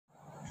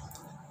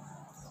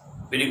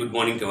Very good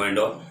morning to one and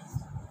all.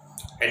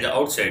 At the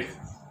outset,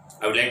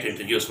 I would like to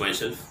introduce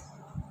myself.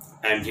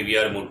 I am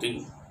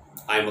Gvrmurthy.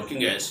 I am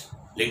working as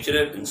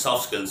lecturer in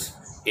soft skills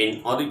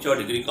in Aditya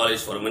Degree College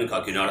for Women,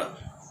 Kakinada.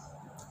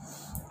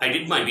 I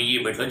did my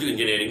BE Metallurgical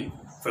Engineering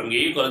from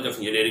AU College of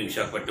Engineering,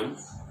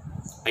 Visakhapatnam.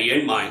 I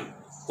earned my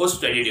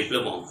post-study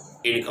diploma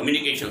in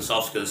Communication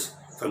Soft Skills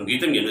from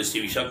Gvrmurthy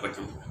University,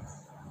 Visakhapatnam.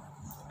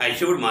 I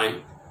achieved my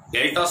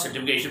ELTA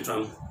certification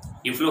from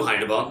IFLU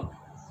Hyderabad,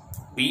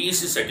 BEC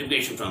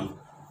certification from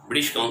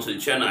British Council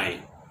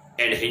Chennai,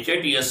 and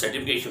HITS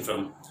certification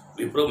from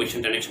Wipro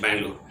Mission 10X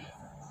Bangalore.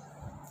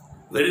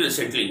 Very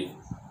recently,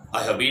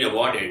 I have been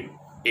awarded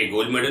a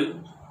gold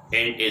medal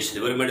and a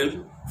silver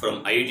medal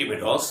from IIT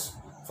Madras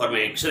for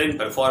my excellent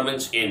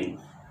performance in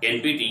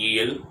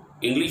NPTEL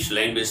English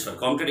Language for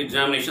Competitive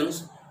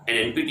Examinations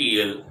and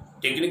NPTEL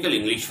Technical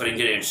English for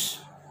Engineers.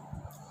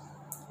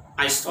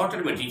 I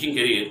started my teaching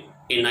career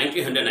in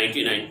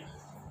 1999.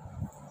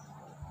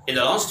 In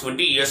the last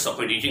 20 years of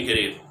my teaching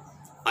career,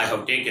 I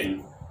have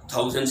taken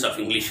thousands of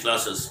English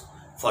classes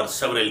for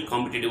several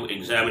competitive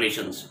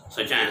examinations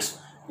such as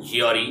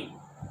GRE,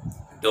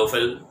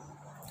 TOEFL,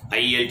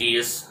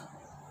 IELTS,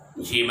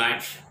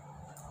 GMAT,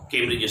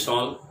 Cambridge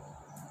Sol,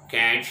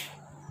 CAT,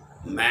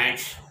 MAT,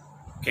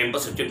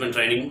 Campus Recruitment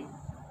Training,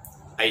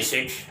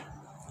 ISET,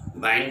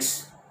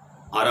 Banks,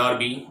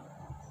 RRB,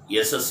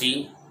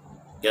 SSC,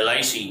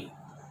 LIC,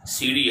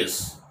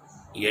 CDS,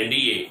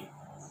 NDA,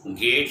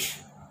 GATE,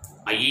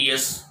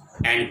 IES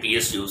and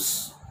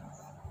PSUs.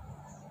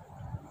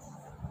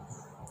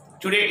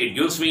 Today it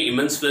gives me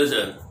immense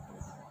pleasure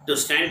to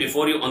stand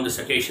before you on this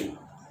occasion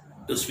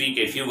to speak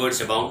a few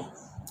words about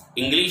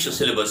English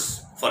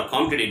syllabus for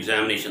competitive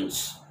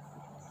examinations.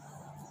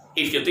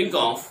 If you think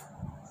of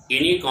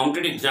any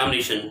competitive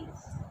examination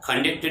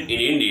conducted in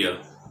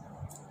India,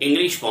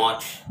 English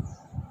part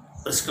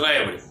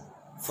prescribed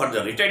for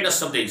the written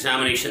test of the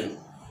examination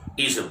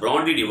is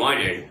broadly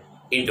divided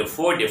into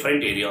 4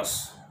 different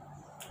areas.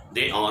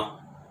 They are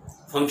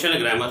functional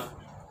grammar,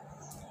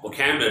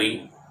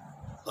 vocabulary,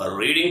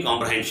 reading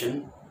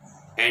comprehension,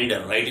 and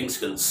writing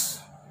skills.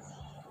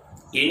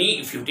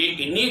 If you take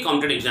any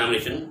competitive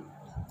examination,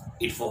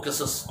 it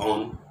focuses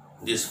on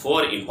these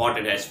 4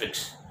 important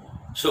aspects.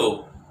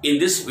 So, in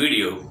this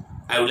video,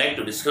 I would like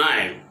to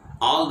describe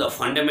all the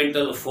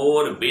fundamental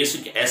 4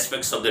 basic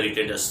aspects of the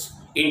written test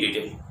in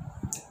detail.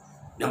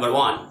 Number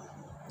 1,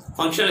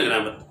 functional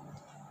grammar.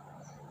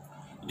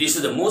 This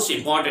is the most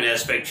important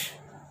aspect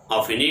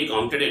of any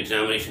competitive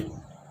examination.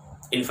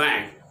 In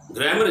fact,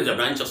 grammar is a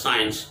branch of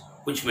science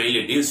which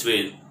mainly deals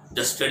with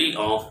the study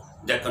of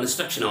the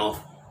construction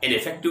of an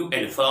effective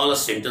and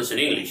flawless sentence in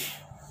English.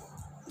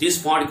 This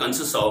part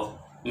consists of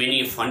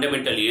many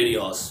fundamental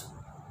areas.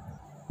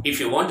 If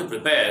you want to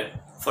prepare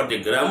for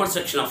the grammar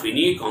section of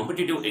any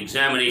competitive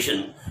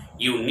examination,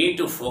 you need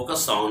to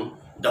focus on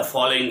the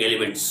following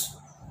elements.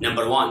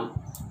 Number 1,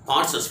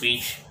 parts of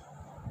speech,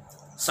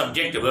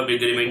 subject-verb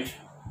agreement,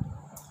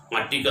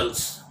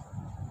 articles,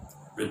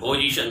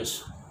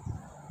 prepositions,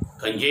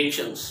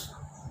 conjunctions,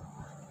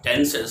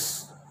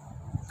 tenses,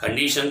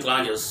 conditional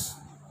clauses,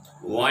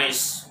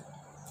 voice,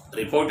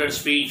 reported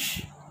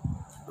speech,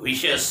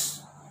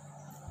 wishes,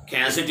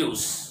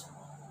 causatives,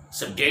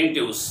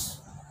 subjunctives,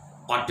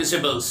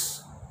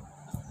 participles,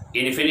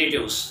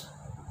 infinitives,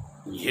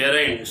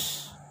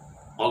 gerunds,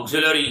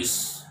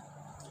 auxiliaries,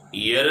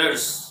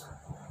 errors,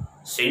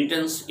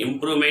 sentence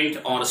improvement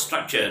or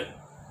structure,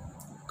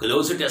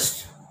 close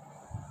test,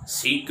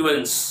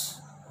 sequence,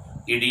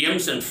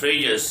 idioms and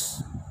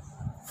phrases,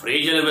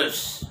 phrasal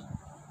verbs,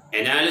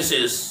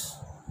 analysis,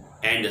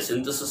 and the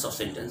synthesis of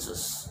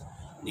sentences.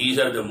 These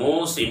are the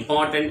most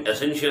important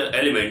essential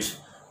elements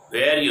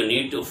where you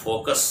need to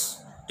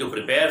focus to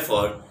prepare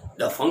for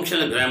the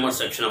functional grammar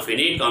section of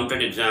any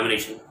competitive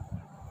examination.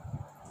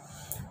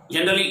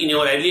 Generally, in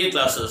your earlier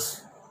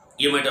classes,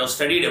 you might have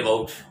studied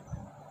about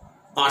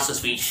parts of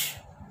speech,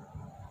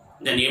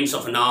 the names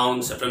of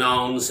nouns,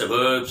 pronouns,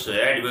 verbs,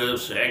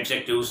 adverbs,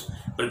 adjectives,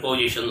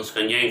 prepositions,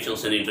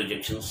 conjunctions and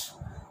interjections.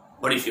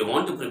 But if you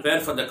want to prepare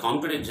for the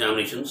competitive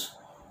examinations,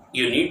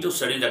 you need to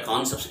study the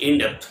concepts in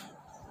depth.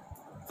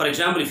 For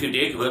example, if you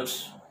take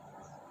verbs,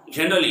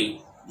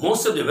 generally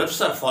most of the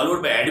verbs are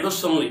followed by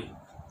adverbs only.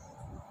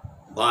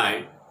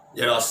 But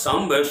there are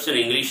some verbs in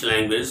English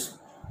language,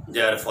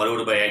 they are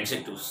followed by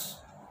adjectives.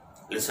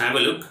 Let's have a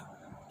look.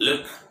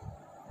 Look,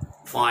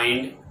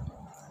 find,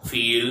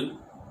 feel,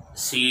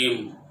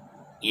 seem,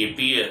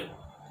 appear,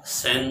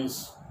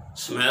 sense,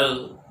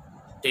 smell,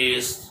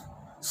 taste,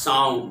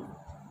 sound,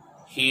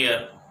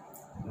 hear,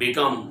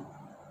 become,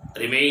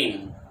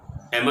 remain,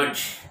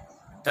 emerge,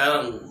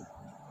 turn,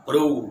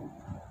 prove,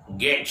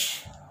 get,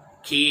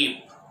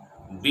 keep,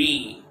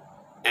 be,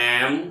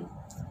 am,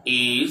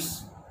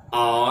 is,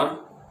 are,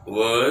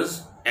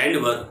 was,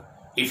 and were.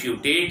 If you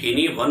take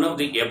any one of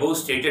the above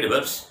stated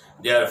verbs,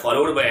 they are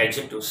followed by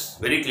adjectives.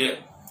 Very clear.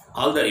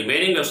 All the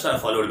remaining verbs are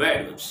followed by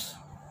adverbs.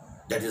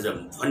 That is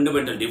the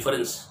fundamental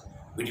difference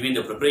between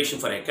the preparation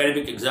for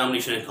academic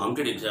examination and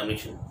competitive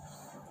examination.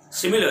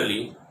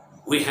 Similarly,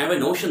 we have a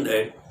notion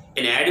that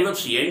An adverb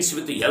ends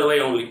with ly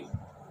only,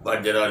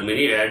 but there are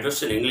many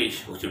adverbs in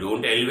English which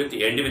don't end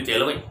with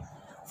ly.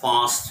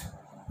 Fast,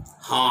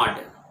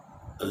 hard,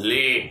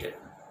 late,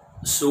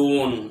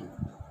 soon,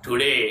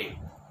 today,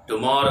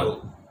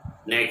 tomorrow,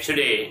 next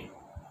day,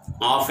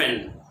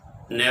 often,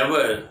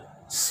 never,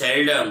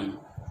 seldom.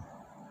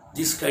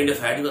 This kind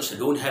of adverbs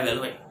don't have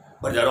ly,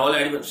 but they are all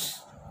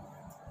adverbs.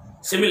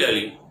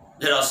 Similarly,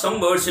 there are some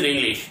words in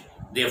English,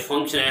 they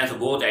function as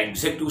both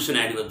adjectives and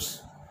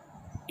adverbs.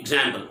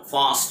 Example,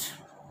 fast,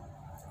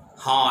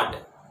 hard,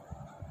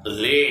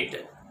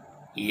 late,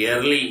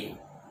 early.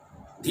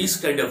 These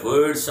kind of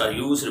words are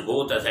used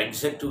both as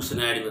adjectives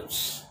and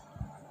adverbs.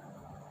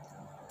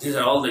 These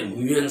are all the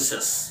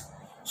nuances.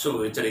 So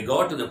with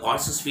regard to the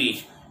parts of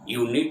speech,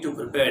 you need to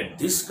prepare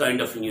this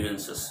kind of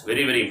nuances.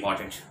 Very, very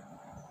important.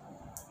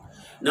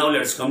 Now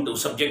let's come to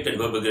subject and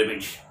verb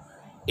agreement.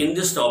 In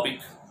this topic,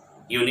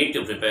 you need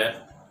to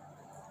prepare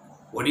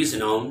what is a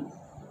noun,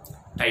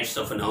 types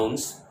of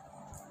nouns,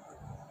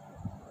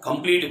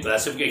 complete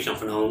classification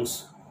of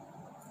nouns,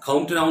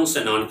 count nouns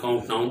and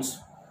non-count nouns,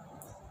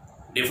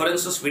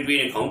 differences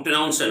between count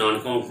nouns and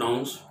non-count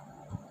nouns,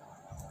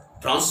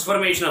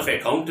 transformation of a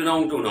count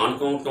noun to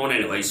non-count noun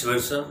and vice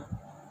versa,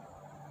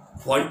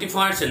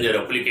 quantifiers and their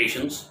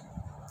applications,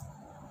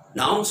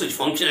 nouns which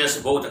function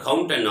as both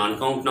count and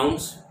non-count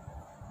nouns,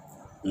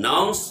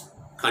 nouns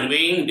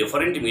conveying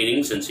different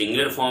meanings in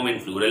singular form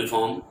and plural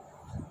form,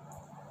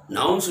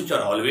 nouns which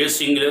are always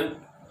singular,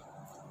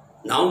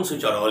 nouns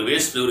which are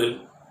always plural,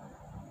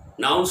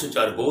 nouns which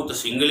are both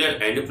singular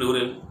and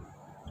plural,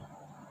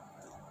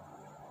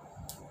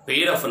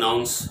 pair of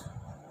nouns,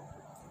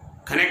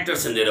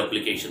 connectors and their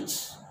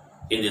applications.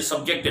 In the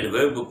subject and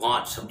verb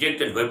part,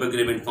 subject and verb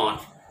agreement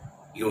part,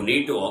 you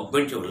need to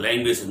augment your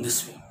language in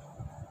this way.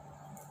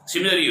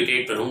 Similarly, you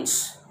take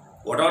pronouns.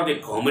 What are the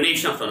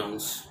combination of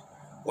pronouns?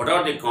 What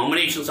are the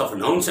combinations of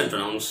nouns and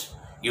pronouns?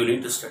 You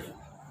need to study.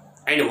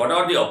 And what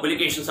are the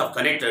applications of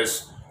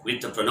connectors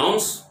with the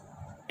pronouns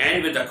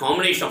and with the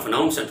combination of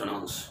nouns and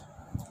pronouns?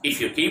 If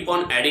you keep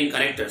on adding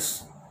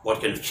connectors,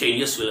 what kind of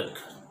changes will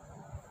occur?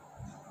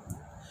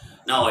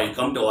 Now I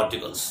come to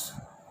articles.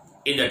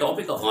 In the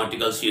topic of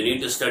articles, you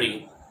need to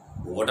study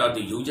what are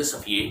the uses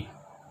of a,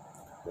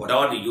 what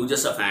are the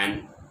uses of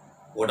an,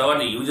 what are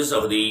the uses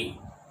of the,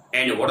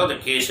 and what are the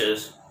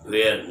cases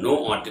where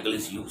no article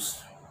is used.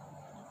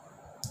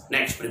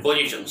 Next,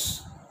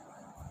 prepositions.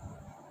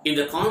 In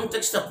the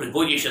context of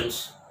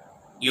prepositions,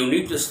 you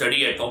need to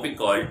study a topic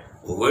called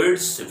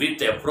words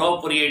with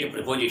appropriate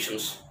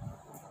prepositions.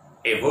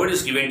 A word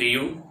is given to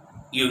you,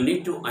 you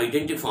need to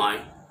identify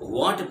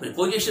what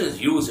preposition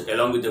is used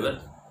along with the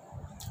verb.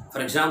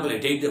 For example, I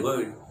take the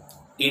word,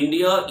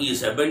 India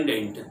is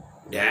abundant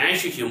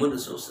dash human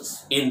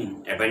resources.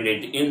 In,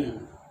 abundant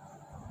in.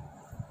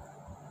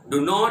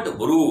 Do not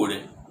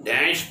brood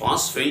dash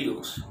past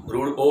failures.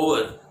 Brood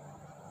over.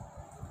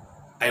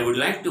 I would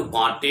like to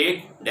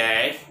partake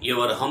dash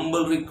your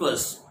humble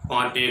request.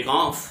 Partake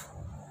of.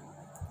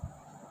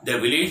 The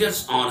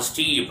villagers are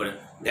steeped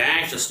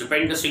dash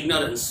stupendous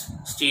ignorance.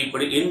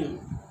 Steeped in.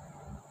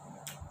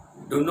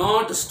 Do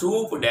not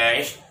stoop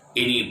dash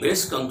any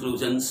base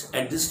conclusions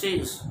at this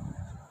stage.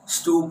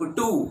 Stoop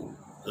to.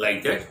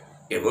 Like that,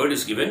 a word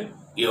is given,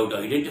 you have to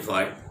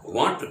identify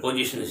what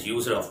preposition is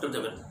used after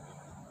the verb.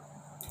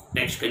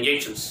 Next,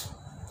 conjunctions.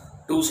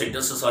 Two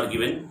sentences are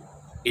given.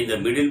 In the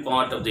middle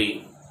part of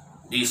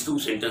these two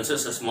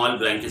sentences, a small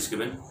blank is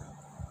given.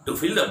 To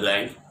fill the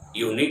blank,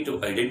 you need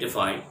to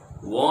identify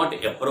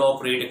what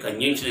appropriate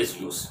conjunction is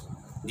used.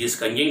 These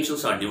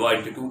conjunctions are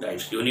divided into two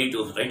types. You need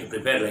to try to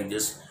prepare like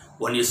this.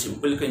 One is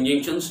simple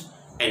conjunctions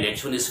and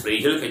next one is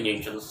phrasal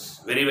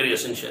conjunctions. Very, very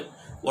essential.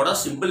 What are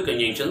simple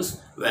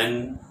conjunctions?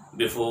 When,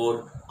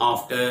 before,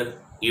 after,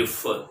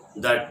 if,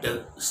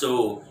 that,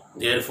 so,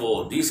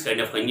 therefore. These kind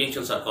of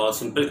conjunctions are called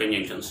simple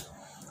conjunctions.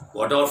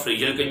 What are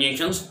phrasal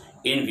conjunctions?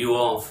 In view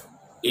of,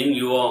 in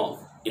view of,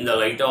 in the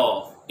light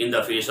of, in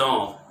the face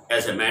of,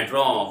 as a matter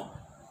of,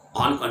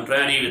 on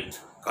contrary with,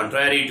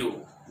 contrary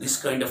to. This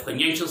kind of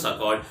conjunctions are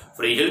called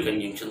phrasal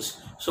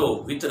conjunctions.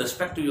 So, with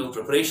respect to your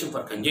preparation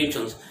for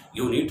conjunctions,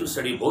 you need to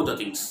study both the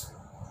things.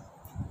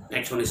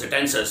 Next one is the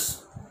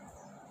tenses.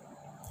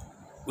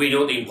 We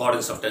know the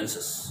importance of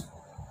tenses.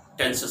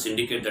 Tenses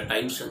indicate the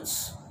time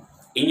sense.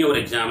 In your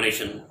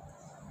examination,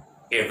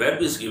 a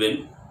verb is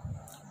given,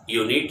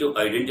 you need to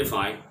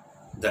identify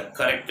the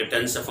correct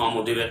tense form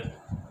of the verb.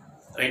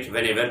 Right?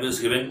 When a verb is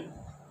given,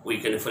 we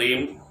can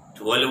frame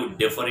 12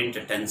 different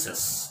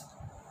tenses.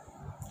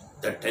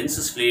 The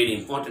tenses play an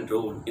important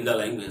role in the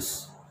language.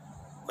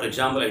 For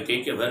example, I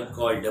take a verb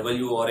called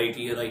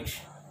WRIT,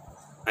 write.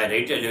 I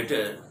write a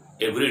letter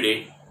every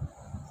day.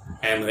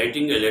 I am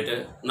writing a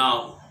letter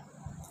now.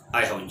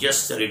 I have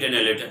just written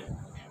a letter.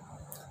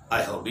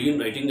 I have been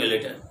writing a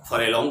letter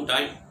for a long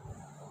time.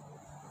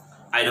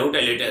 I wrote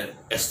a letter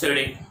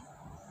yesterday.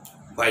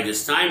 By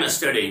this time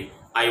yesterday,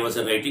 I was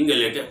writing a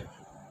letter.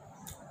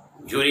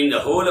 During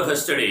the whole of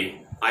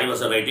yesterday, I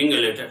was writing a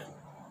letter.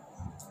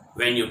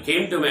 When you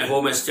came to my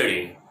home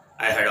yesterday,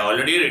 I had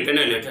already written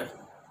a letter.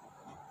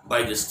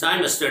 By this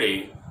time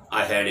yesterday,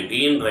 I had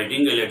been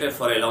writing a letter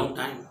for a long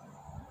time.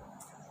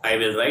 I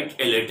will write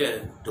a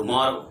letter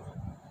tomorrow.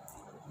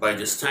 By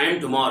this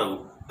time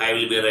tomorrow, I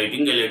will be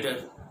writing a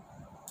letter.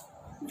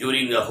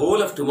 During the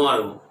whole of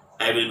tomorrow,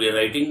 I will be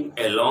writing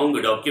a long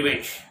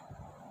document.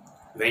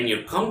 When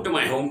you come to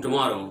my home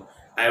tomorrow,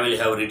 I will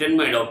have written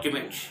my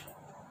document.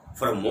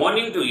 From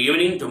morning to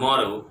evening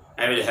tomorrow,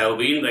 I will have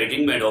been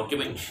writing my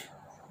document.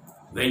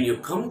 When you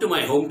come to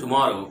my home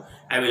tomorrow,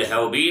 I will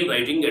have been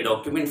writing a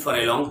document for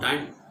a long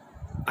time.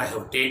 I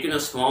have taken a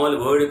small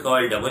word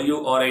called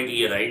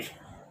Write, right?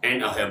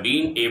 And I have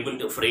been able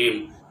to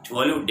frame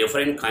 12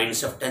 different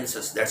kinds of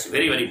tenses. That's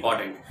very, very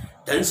important.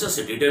 Tenses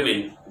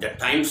determine the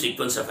time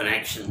sequence of an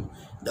action.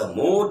 The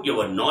more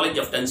your knowledge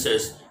of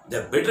tenses,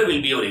 the better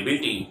will be your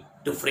ability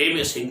to frame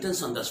a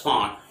sentence on the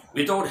spot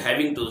without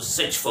having to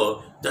search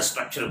for the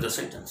structure of the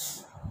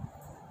sentence.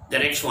 The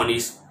next one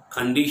is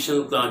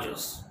conditional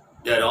clauses.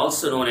 They are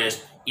also known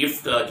as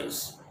if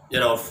clauses.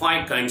 There are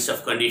 5 kinds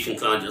of condition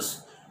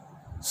clauses.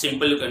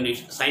 Simple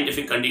condition,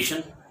 scientific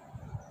condition,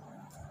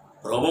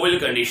 probable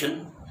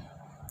condition,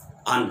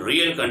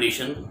 unreal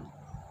condition,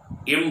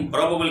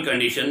 improbable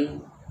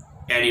condition,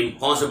 and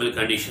impossible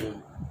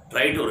condition.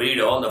 Try to read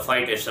all the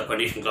 5 types of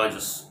condition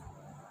clauses.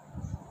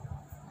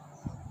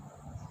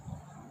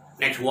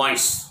 Next,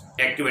 voice,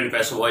 active and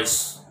passive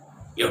voice.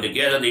 You have to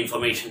gather the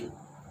information.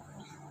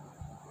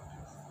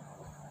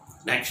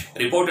 Next,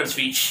 reported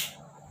speech,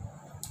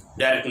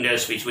 direct and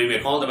indirect speech. We may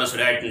call them as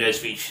direct and indirect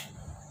speech.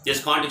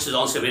 This context is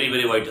also very,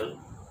 very vital.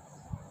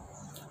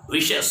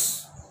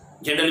 Wishes.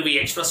 Generally, we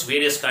express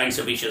various kinds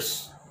of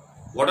wishes.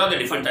 What are the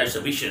different types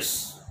of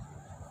wishes?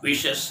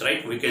 Wishes,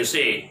 right? We can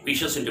say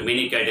wishes into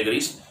many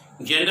categories.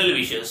 General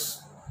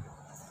wishes,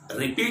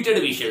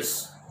 repeated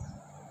wishes,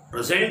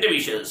 present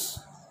wishes,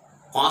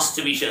 past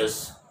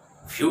wishes,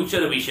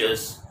 future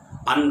wishes,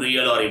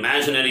 unreal or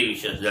imaginary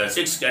wishes. There are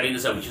 6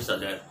 categories of wishes are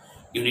there.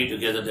 You need to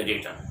gather the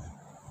data.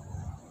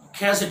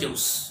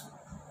 Causatives.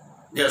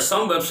 There are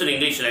some verbs in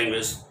English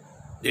language,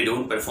 they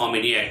don't perform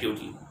any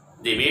activity.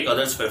 They make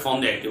others perform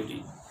the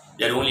activity.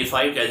 There are only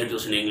 5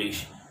 causatives in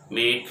English.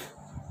 Make,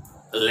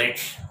 let,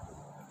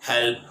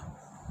 help,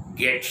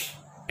 get,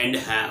 and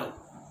have.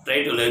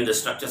 Try to learn the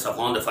structures of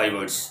all the 5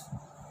 words.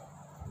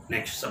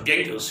 Next,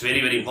 subjunctives,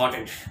 very, very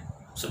important.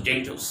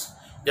 Subjunctives.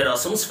 There are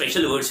some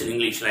special words in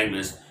English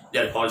language. They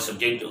are called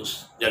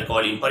subjunctives. They are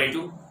called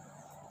imperative,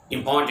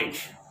 important,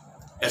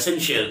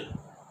 essential,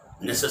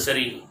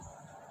 necessary,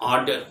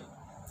 order,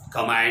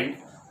 command,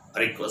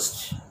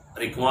 request,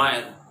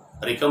 require,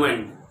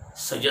 recommend,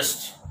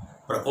 suggest,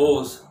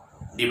 propose,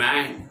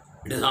 demand,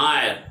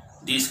 desire.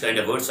 These kind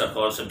of words are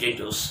called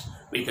subjunctives.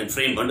 We can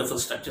frame wonderful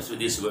structures with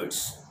these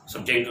words.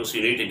 Subjunctives,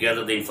 you need to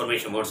gather the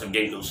information about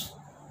subjunctives.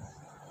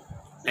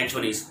 Next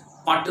one is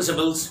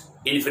participles,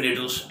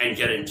 infinitives, and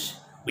gerunds.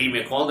 We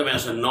may call them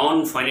as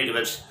non-finite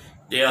verbs.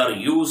 They are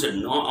used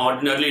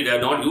ordinarily, they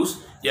are not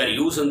used. They are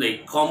used in the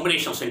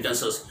combination of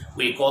sentences.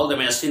 We call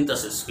them as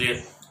synthesis.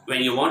 Clear?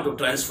 When you want to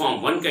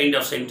transform one kind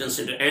of sentence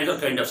into another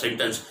kind of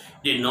sentence,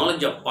 the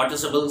knowledge of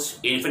participles,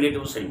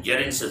 infinitives, and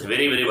gerunds is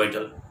very, very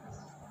vital.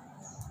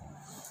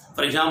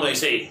 For example, I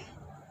say,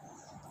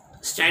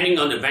 standing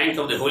on the bank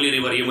of the holy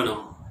river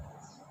Yamuna,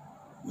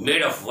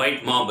 made of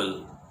white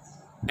marble,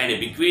 and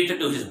bequeathed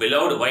to his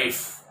beloved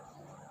wife,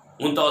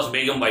 Mumtaz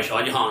Begum by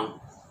Shah Jahan,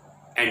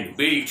 and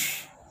built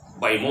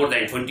by more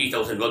than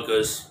 20,000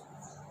 workers,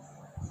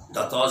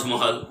 the Taj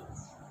Mahal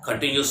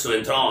continues to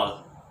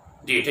enthrall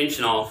the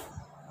attention of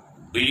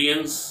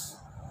billions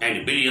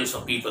and billions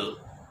of people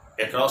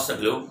across the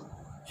globe.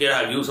 Here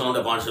I have used all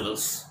the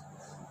participles.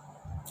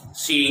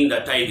 Seeing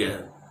the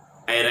tiger,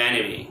 I ran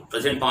away,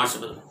 present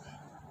participle.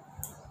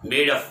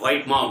 Made of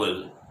white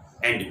marble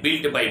and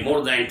built by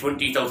more than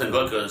 20,000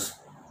 workers,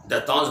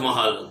 the Taj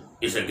Mahal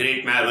is a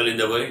great marvel in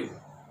the world.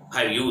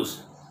 I have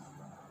used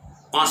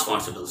past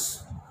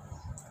participles.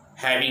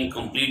 Having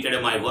completed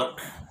my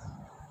work,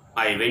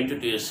 I went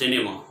to a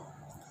cinema.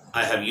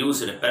 I have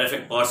used a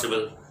perfect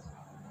participle.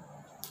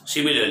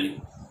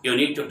 Similarly, you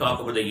need to talk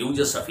about the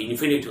uses of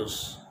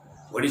infinitives.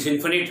 What is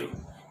infinitive?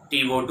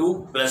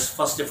 TO2 plus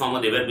first form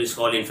of the verb is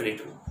called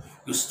infinitive.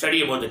 You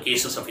study about the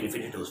cases of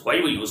infinitives.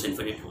 Why we use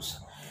infinitives?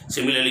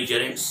 Similarly,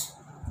 gerunds.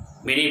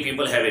 Many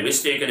people have a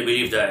mistaken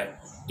belief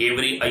that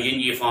every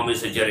ing form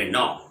is a gerund.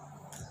 No.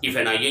 If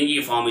an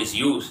ing form is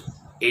used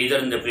either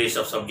in the place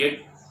of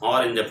subject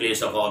or in the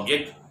place of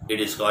object, it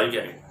is called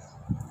gerund.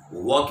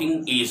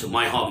 Walking is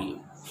my hobby.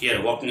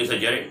 Here, walking is a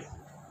gerund.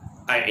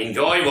 I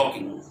enjoy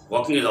walking.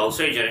 Walking is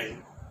also a gerund.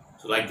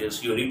 So like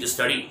this, you need to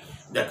study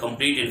the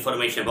complete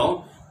information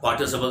about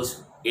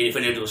participles,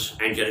 infinitives,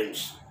 and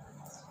gerunds.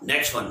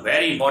 Next one,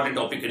 very important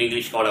topic in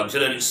English called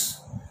auxiliaries.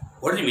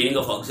 What is the meaning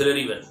of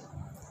auxiliary verb?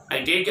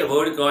 I take a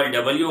word called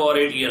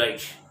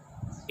Write.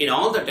 In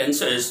all the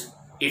tenses,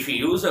 if you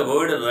use a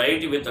word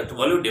write with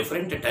 12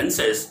 different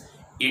tenses,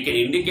 you can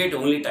indicate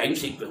only time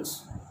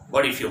sequence.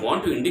 But if you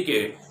want to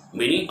indicate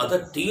many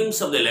other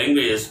themes of the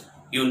language,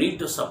 you need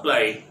to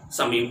supply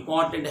some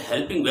important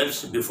helping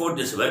verbs before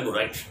this verb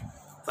write.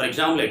 For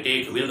example, I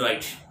take will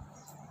write,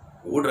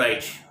 would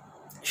write,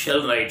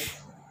 shall write,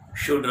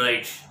 should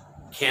write,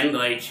 can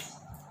write,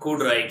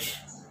 could write,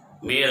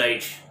 may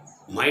write,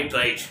 might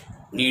write,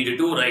 need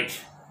to write,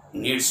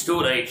 needs to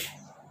write,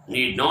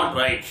 need not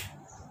write,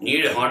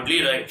 need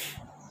hardly write,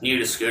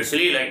 need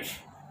scarcely write,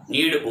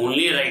 need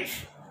only write,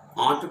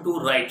 ought to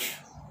write,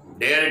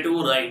 dare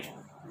to write,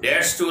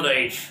 dares to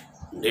write,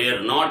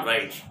 dare not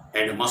write,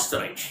 and must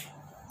write.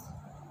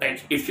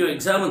 Right? If you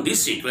examine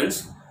this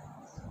sequence,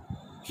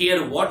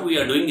 here what we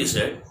are doing is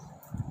that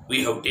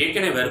we have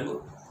taken a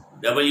verb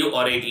W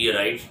or AT,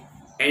 right,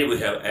 and we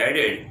have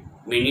added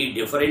many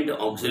different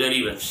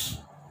auxiliary verbs.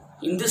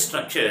 In this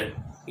structure,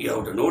 you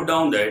have to note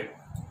down that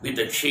with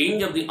the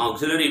change of the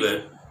auxiliary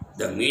verb,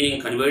 the meaning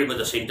conveyed by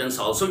the sentence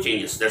also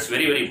changes. That's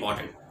very, very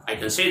important. I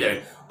can say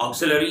that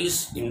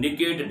auxiliaries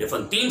indicate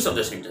different themes of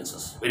the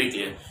sentences. Very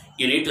clear.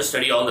 You need to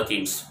study all the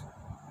themes.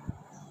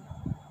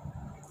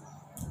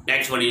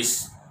 Next one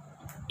is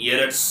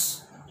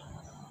errors.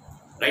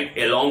 Right?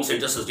 A long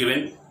sentence is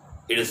given.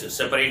 It is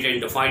separated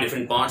into 5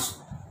 different parts.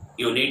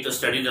 You need to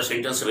study the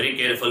sentence very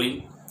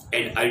carefully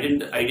and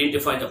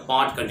identify the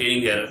part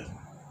containing error.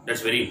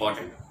 That's very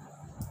important.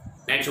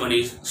 Next one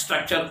is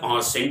structure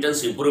or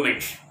sentence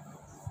improvement.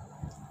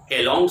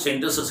 A long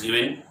sentence is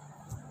given.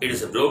 It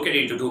is broken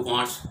into 2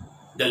 parts.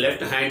 The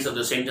left hand of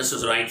the sentence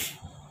is right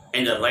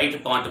and the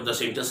right part of the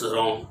sentence is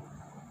wrong.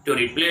 To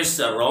replace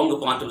the wrong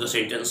part of the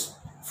sentence,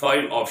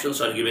 5 options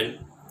are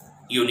given.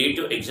 You need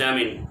to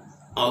examine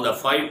all the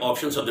 5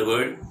 options of the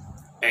word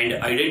and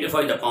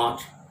identify the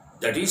part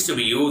that is to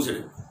be used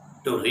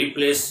to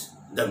replace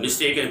the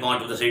mistaken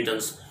part of the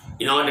sentence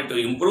in order to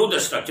improve the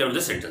structure of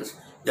the sentence.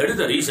 That is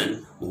the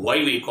reason why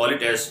we call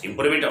it as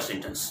improvement of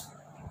sentence.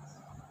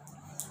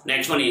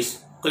 Next one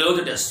is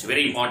close test,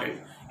 very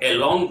important. A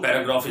long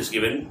paragraph is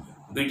given.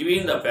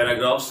 Between the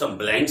paragraphs, some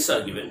blanks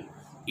are given.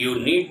 You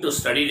need to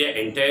study the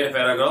entire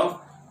paragraph,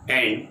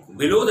 and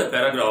below the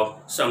paragraph,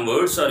 some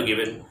words are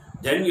given.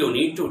 Then you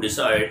need to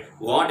decide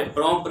what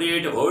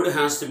appropriate word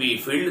has to be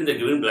filled in the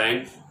given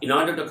blank in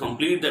order to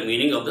complete the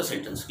meaning of the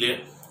sentence.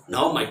 Clear?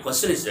 Now my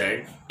question is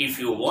that if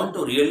you want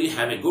to really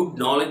have a good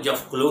knowledge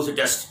of close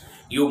test,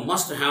 you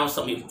must have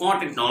some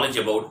important knowledge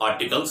about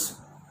articles,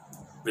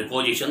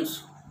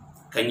 prepositions,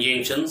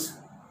 conjunctions,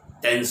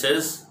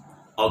 tenses,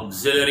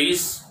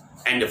 auxiliaries,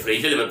 and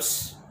phrasal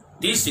verbs.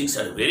 These things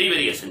are very,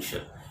 very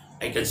essential.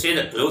 I can say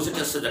that close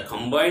test is the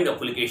combined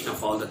application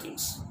of all the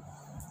things.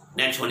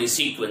 Next one is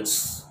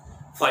sequence.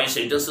 5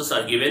 sentences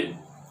are given,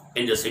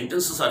 and the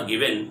sentences are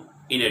given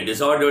in a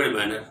disordered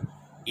manner.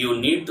 You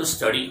need to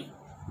study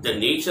the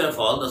nature of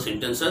all the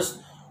sentences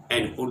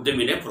and put them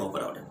in a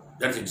proper order.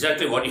 That's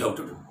exactly what you have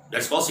to do.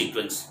 That's called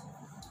sequence.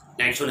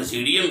 Next one is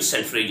idioms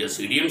and phrases.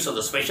 Idioms are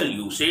the special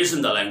usage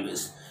in the language.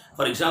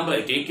 For example,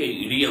 I take a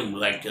idiom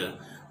like to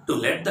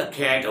let the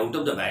cat out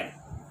of the bag.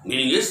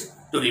 Meaning is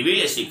to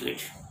reveal a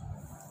secret.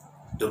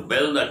 To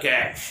bell the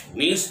cat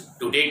means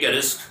to take a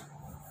risk.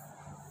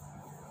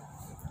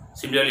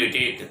 Similarly,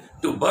 take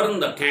to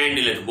burn the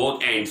candle at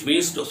both ends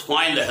means to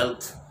spoil the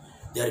health.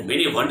 There are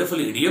many wonderful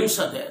idioms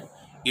are there.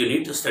 You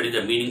need to study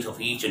the meanings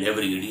of each and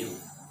every idiom.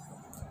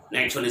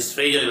 Next one is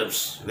phrasal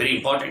verbs. Very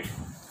important.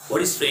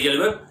 What is phrasal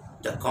verb?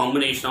 The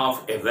combination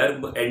of a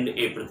verb and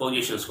a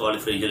preposition is called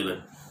phrasal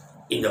verb.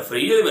 In the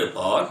phrasal verb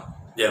part,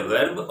 the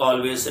verb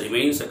always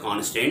remains a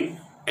constant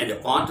and the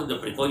part of the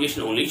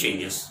preposition only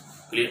changes.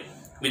 Clear?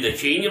 With the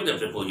change of the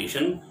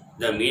preposition,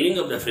 the meaning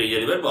of the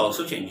phrasal verb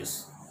also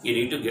changes. You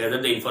need to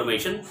gather the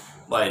information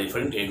by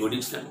referring to a good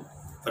dictionary.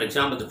 For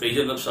example, the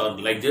phrasal verbs are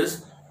like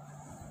this.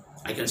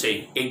 I can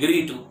say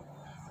agree to,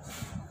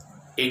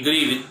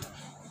 agree with,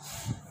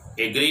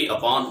 agree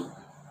upon,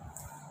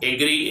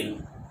 agree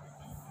in,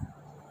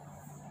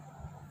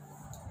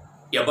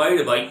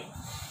 abide by,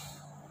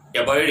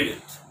 abide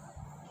with,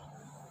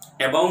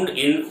 abound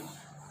in,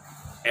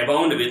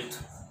 abound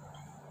with.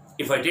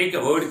 If I take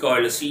a word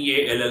called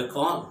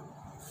call,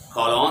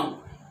 call on,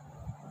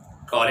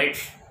 call it,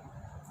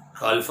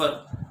 call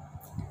for,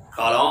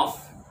 call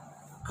off,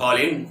 call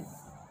in,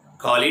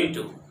 call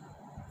into,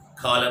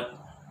 call up,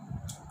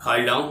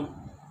 call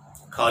down,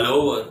 call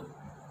over,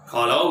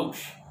 call out,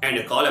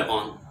 and call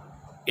upon.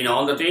 In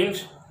all the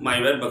things, my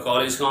verb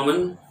call is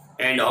common,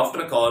 and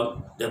after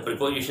call, the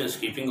preposition is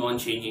keeping on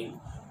changing.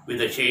 With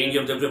the change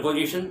of the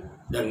preposition,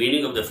 the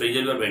meaning of the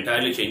phrasal verb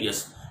entirely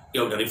changes.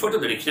 You have to refer to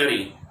the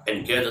dictionary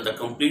and gather the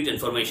complete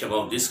information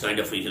about this kind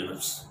of phrasal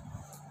verbs.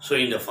 So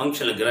in the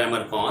functional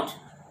grammar part,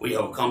 we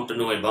have come to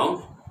know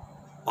about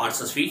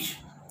parts of speech,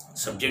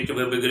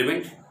 subject-verb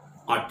agreement,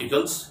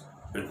 articles,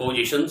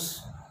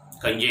 prepositions,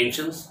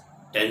 conjunctions,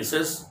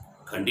 tenses,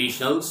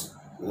 conditionals,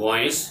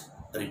 voice,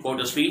 report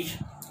of speech,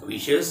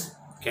 wishes,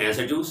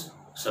 causatives,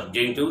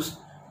 subjunctives,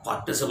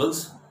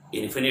 participles,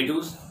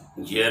 infinitives,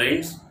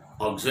 gerunds,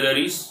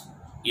 auxiliaries,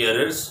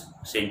 errors,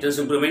 sentence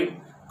improvement,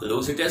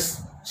 close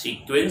test,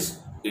 sequence,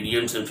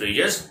 idioms and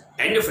phrases,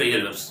 and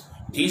phrasal verbs.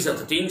 These are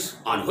the things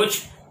on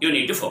which you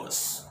need to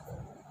focus.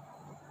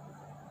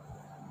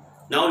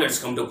 Now let's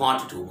come to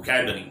part 2,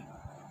 vocabulary.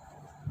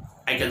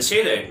 I can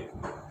say that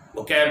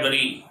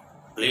vocabulary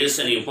plays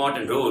an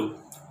important role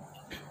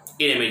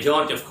in a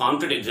majority of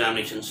competitive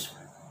examinations.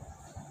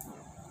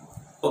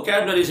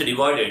 Vocabulary is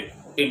divided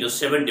into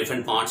 7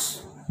 different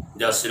parts.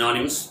 There are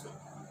synonyms,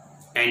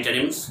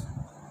 antonyms,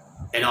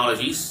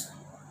 analogies,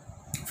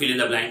 fill in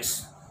the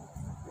blanks,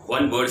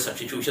 one word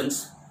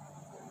substitutions,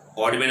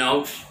 odd man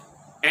out,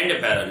 and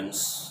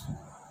paronyms.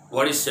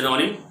 What is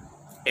synonym?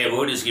 A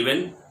word is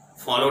given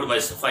followed by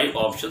 5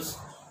 options.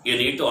 You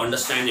need to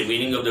understand the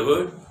meaning of the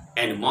word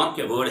and mark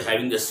a word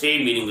having the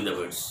same meaning with the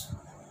words.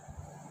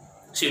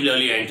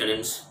 Similarly,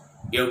 antonyms.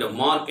 You have to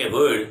mark a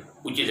word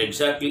which is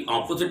exactly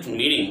opposite in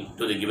meaning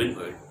to the given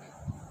word.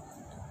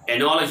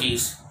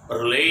 Analogies,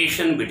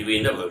 relation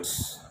between the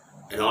words.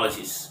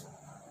 Analogies.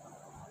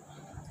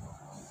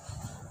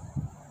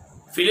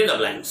 Fill in the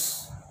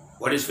blanks.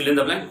 What is fill in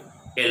the blank?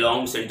 A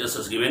long sentence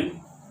is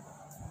given.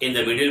 In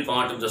the middle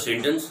part of the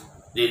sentence,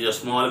 there is a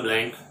small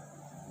blank.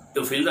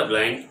 To fill the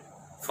blank,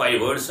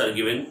 5 words are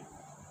given.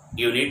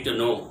 You need to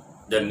know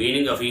the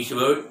meaning of each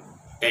word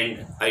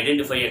and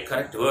identify a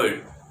correct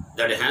word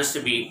that has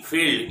to be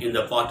filled in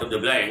the part of the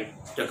blank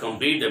to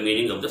complete the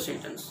meaning of the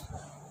sentence.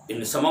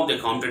 In some of the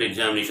competitive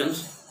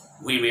examinations,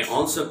 we may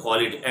also call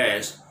it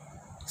as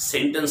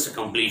sentence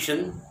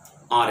completion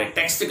or a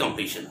text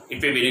completion.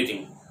 It may be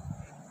anything.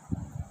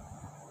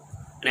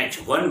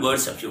 Next, one word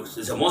substitutes.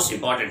 This is the most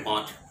important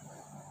part.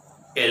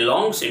 A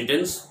long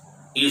sentence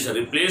is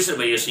replaced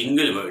by a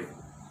single word.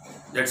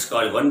 That's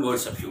called one word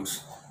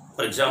substitutes.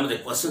 For example, the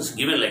question is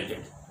given like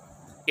that.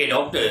 A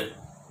doctor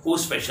who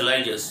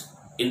specializes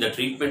in the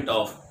treatment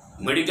of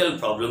medical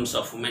problems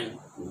of women,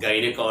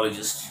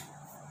 gynecologist.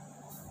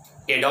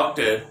 A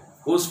doctor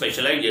who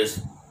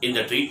specializes in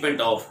the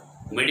treatment of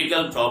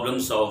medical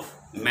problems of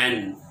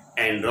men,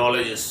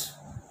 andrologist.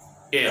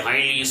 A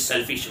highly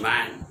selfish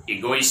man,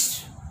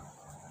 egoist.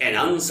 An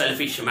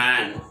unselfish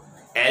man,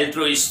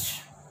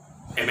 altruist.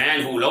 A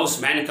man who loves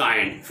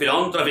mankind,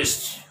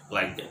 philanthropist,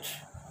 like that.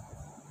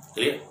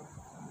 Clear?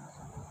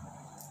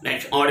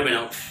 Next, odd man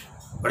out.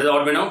 What is the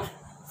odd man out?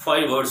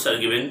 5 words are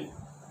given.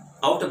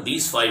 Out of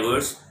these 5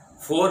 words,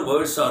 4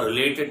 words are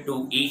related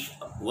to each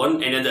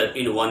one another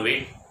in one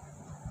way.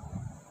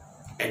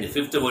 And the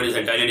 5th word is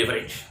entirely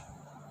different.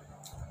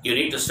 You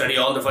need to study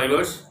all the 5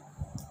 words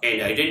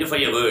and identify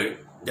a word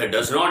that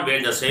does not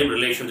bear the same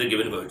relation to the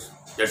given words.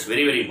 That's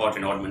very, very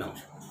important, odd man out.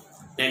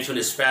 Next one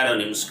is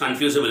paronyms,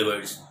 confusable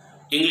words.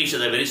 English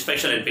is a very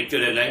special and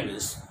peculiar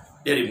language.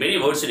 There are many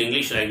words in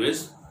English language.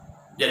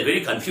 They are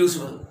very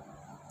confusable.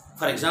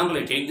 For example,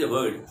 I take the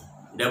word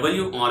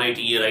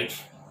W-R-I-T-E, right?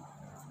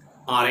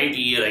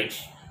 R-I-T-E, right?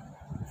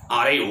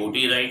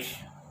 R-I-O-T, right?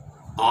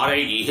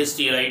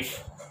 R-I-G-H-T,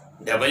 right?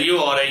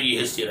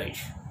 W-R-I-G-H-T, right?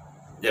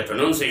 The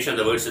pronunciation of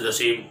the words is the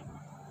same,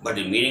 but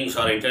the meanings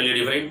are entirely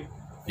different.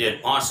 Their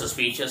parts of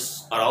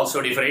speeches are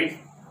also different,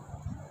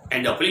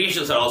 and the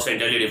applications are also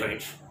entirely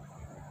different.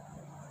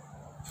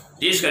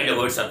 These kind of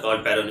words are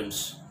called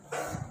paronyms.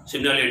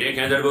 Similarly, take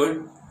another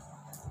word,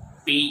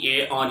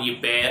 P-A-R-E,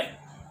 pair,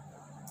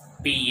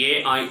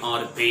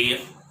 P-A-I-R, pair,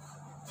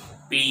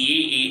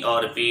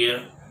 P-E-E-R,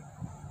 pair,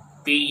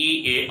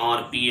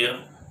 P-E-A-R,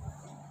 pair,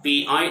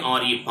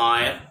 P-I-R-E,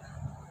 pyre,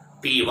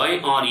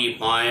 P-Y-R-E,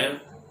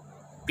 pyre,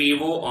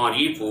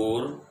 P-O-R-E,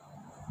 poor,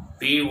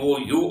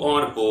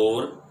 P-O-U-R,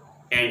 poor,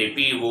 and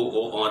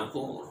P-O-O-R,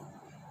 poor.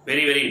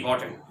 Very, very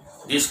important.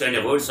 These kind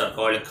of words are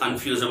called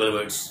confusable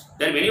words.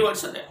 There are many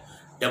words are there.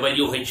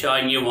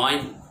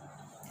 W-H-I-N-U-Y,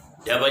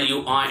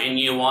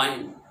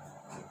 W-I-N-U-Y,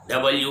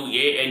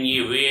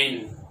 W-A-N-E,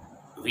 vain,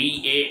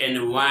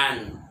 V-A-N,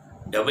 van,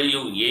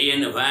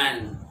 W-A-N,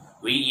 van,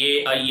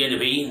 V-A-I-N,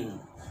 vain,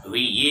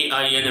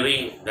 V-A-I-N,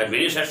 vain. There are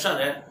many sets are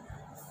there.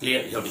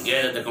 Clear? You have to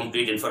gather the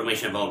complete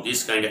information about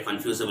these kind of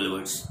confusable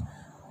words.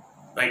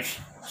 Right?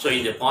 So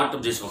in the part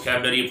of this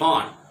vocabulary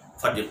part,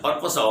 for the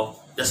purpose of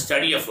the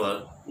study of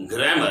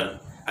grammar,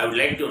 I would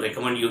like to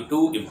recommend you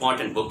 2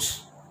 important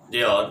books.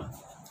 They are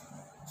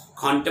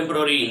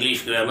Contemporary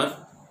English Grammar,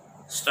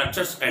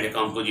 Structures and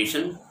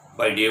Composition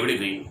by David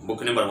Green,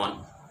 book number 1.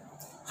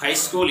 High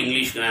School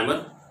English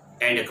Grammar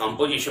and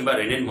Composition by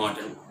Renan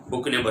Martin,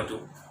 book number 2.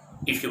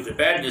 If you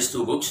prepare these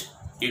 2 books,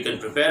 you can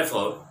prepare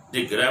for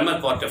the grammar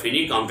part of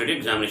any competitive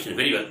examination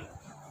very well.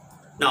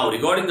 Now,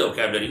 regarding the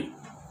vocabulary,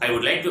 I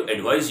would like to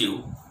advise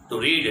you to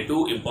read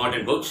 2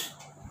 important books.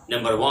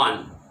 Number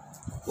 1,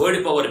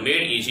 Word Power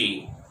Made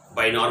Easy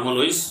by Norman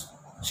Lewis.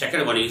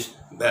 Second one is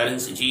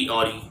Balance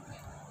G-R-E.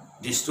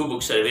 These 2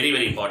 books are very,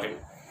 very important.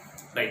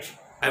 Right.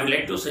 I would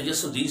like to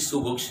suggest these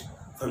 2 books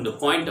from the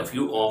point of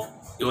view of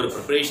your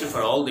preparation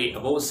for all the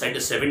above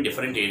said 7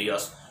 different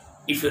areas.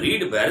 If you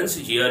read Balance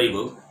G-R-E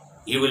book,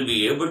 you will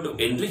be able to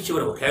enrich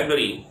your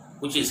vocabulary,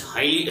 which is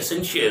highly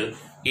essential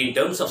in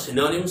terms of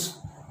synonyms,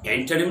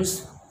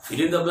 antonyms, fill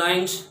in the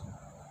blanks,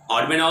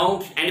 odd man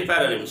out, and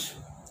paronyms.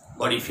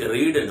 But if you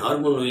read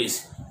Norman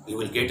Lewis, you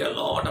will get a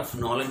lot of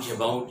knowledge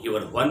about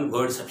your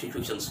one-word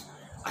substitutions.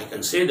 I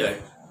can say that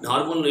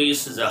Norman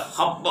Lewis is a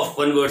hub of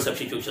one-word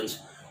substitutions.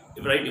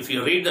 Right? If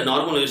you read the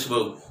Norman Lewis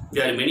book,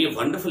 there are many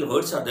wonderful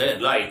words are there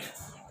like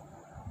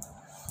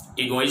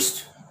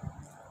egoist,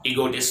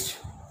 egotist,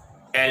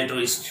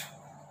 altruist,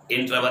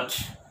 introvert,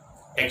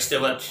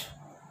 extrovert,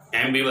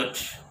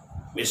 ambivert,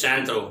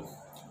 misanthrope,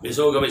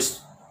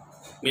 misogynist,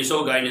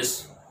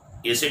 misogynist,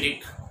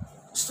 ascetic,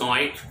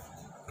 stoic,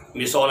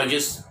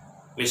 misologist,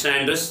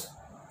 misandrist,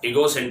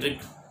 egocentric,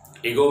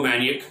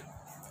 egomaniac,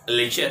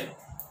 lecher,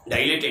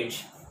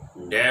 dilettante,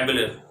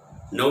 dabbler,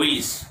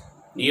 novice,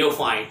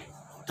 neophyte,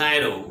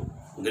 tyro,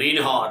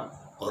 greenhorn,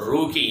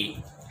 rookie,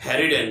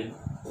 harridan,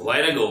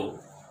 virago,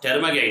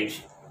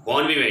 termagant,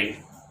 bon vivant,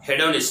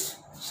 hedonist,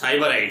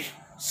 sybarite,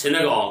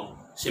 synagogue,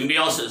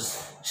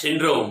 symbiosis,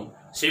 syndrome,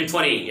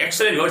 symphony.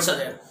 Excellent words are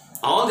there.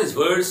 All these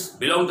words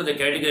belong to the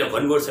category of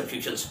one-word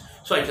substitutions.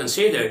 So I can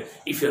say that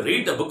if you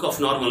read the book of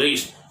normal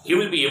East, you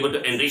will be able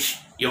to enrich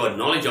your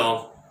knowledge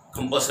of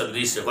compulsory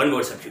these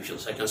one-word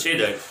substitutions. I can say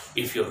that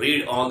if you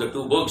read all the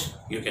 2 books,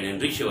 you can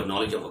enrich your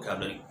knowledge of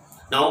vocabulary.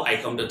 Now I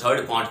come to the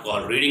third part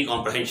called reading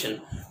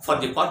comprehension. For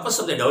the purpose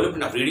of the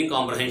development of reading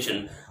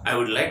comprehension, I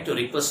would like to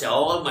request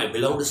all my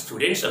beloved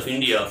students of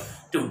India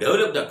to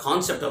develop the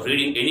concept of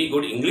reading any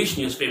good English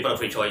newspaper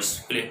of your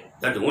choice.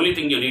 That's the only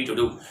thing you need to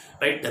do.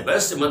 Right? The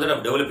best method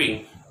of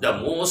developing the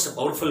most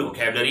powerful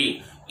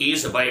vocabulary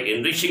is by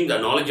enriching the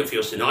knowledge of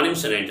your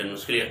synonyms and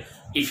antonyms. Clear?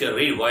 If you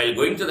read while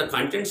going to the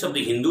contents of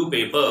the Hindu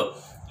paper,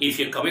 if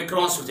you come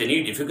across with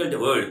any difficult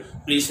word,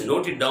 please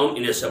note it down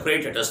in a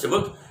separate test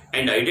book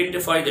and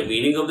identify the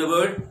meaning of the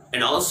word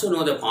and also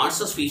know the parts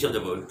of speech of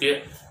the word.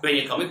 Clear? When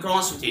you come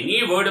across with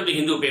any word of the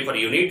Hindu paper,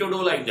 you need to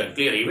do like that.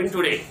 Clear? Even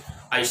today,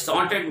 I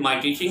started my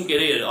teaching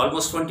career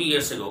almost 20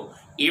 years ago.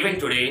 Even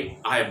today,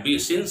 I have been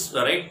since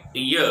the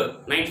year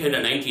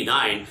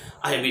 1999,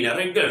 I have been a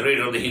regular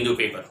reader of the Hindu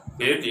paper.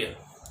 Very clear.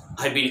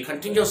 I have been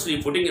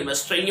continuously putting in my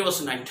strenuous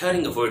and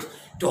untiring efforts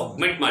to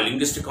augment my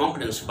linguistic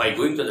competence by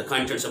going to the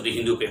contents of the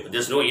Hindu paper. There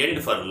is no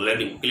end for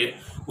learning. Clear?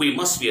 We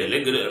must be a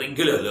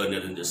regular learner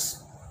in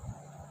this.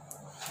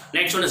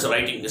 Next one is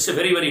writing. This is a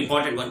very, very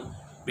important one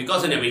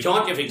because in a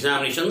majority of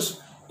examinations,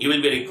 you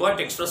will be required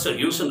to express your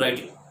views in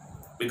writing.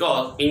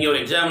 Because in your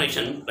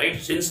examination, right,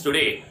 since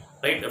today,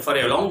 right, for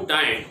a long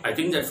time, I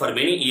think that for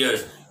many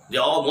years,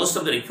 most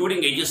of the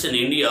recruiting agents in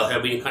India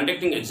have been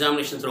conducting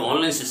examinations through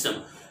online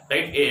system.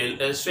 Right,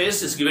 a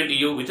space is given to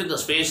you. Within the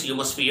space, you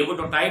must be able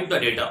to type the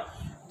data.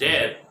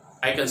 There,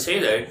 I can say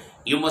that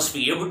you must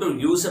be able to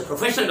use a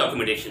professional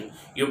documentation.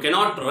 You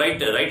cannot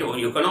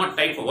you cannot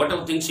type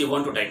whatever things you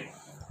want to type.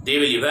 They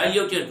will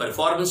evaluate your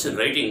performance in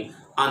writing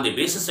on the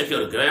basis of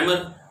your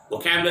grammar,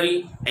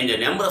 vocabulary, and the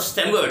number of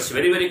stem words.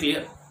 Very, very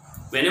clear.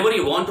 Whenever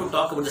you want to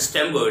talk about the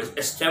stem words,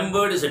 a stem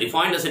word is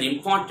defined as an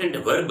important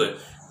verb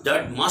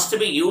that must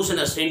be used in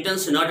a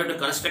sentence in order to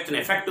construct an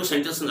effective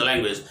sentence in the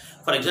language.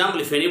 For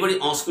example, if anybody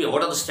asks me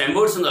what are the stem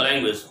words in the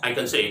language, I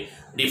can say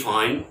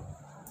define,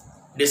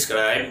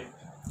 describe,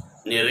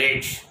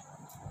 narrate,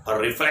 or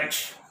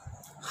reflect,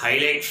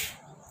 highlight,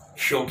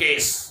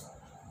 showcase,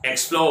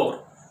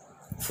 explore,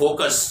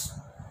 focus,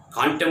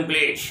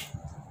 contemplate,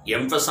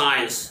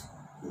 emphasize,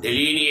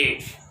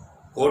 delineate,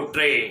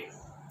 portray,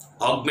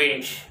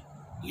 augment,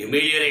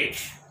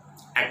 ameliorate,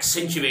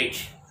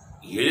 accentuate,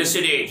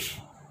 elucidate,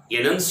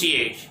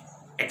 enunciate,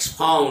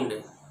 expound,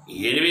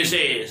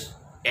 envisage,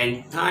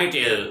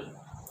 entitle.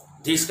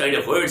 These kind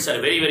of words are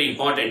very, very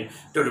important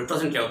to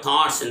represent your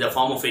thoughts in the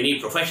form of any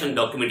professional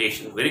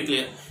documentation. Very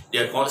clear. They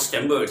are called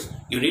stem words.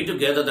 You need to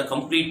gather the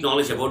complete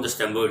knowledge about the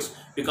stem words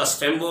because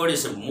stem word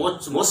is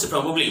most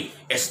probably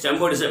a stem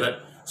word is a verb.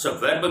 So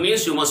verb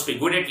means you must be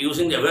good at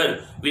using the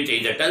verb with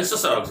either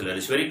tenses or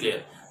auxiliaries. Very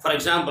clear. For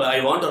example,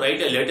 I want to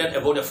write a letter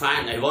about a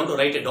fan. I want to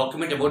write a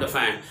document about a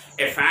fan.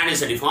 A fan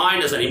is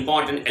defined as an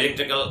important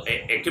electrical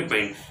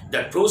equipment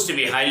that proves to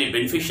be highly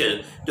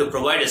beneficial to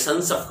provide a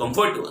sense of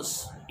comfort to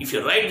us. If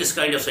you write this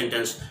kind of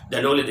sentence,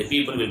 then only the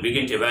people will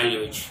begin to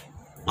evaluate.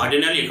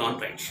 Ordinarily, you can't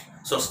write.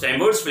 So stem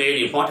words play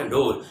an important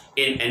role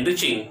in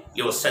enriching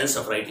your sense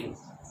of writing.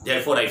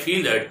 Therefore, I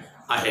feel that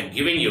I have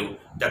given you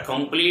the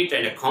complete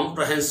and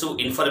comprehensive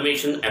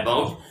information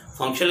about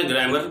functional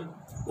grammar,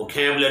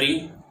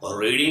 vocabulary,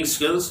 reading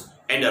skills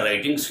and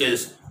writing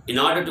skills in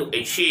order to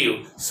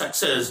achieve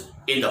success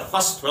in the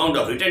first round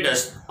of written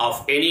test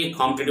of any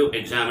competitive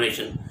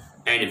examination.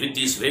 And with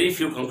these very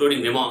few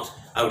concluding remarks,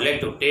 I would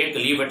like to take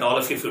leave at all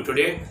of you for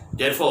today.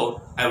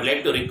 Therefore, I would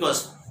like to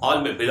request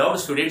all my beloved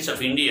students of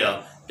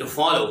India to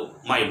follow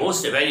my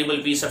most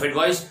valuable piece of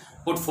advice.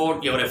 Put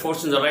forth your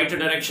efforts in the right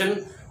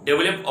direction,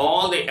 develop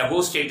all the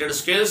above stated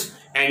skills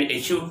and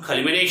achieve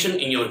culmination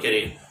in your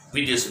career.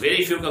 With these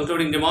very few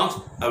concluding remarks,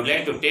 I would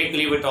like to take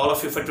leave with all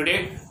of you for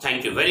today.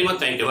 Thank you very much.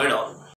 Thank you and all.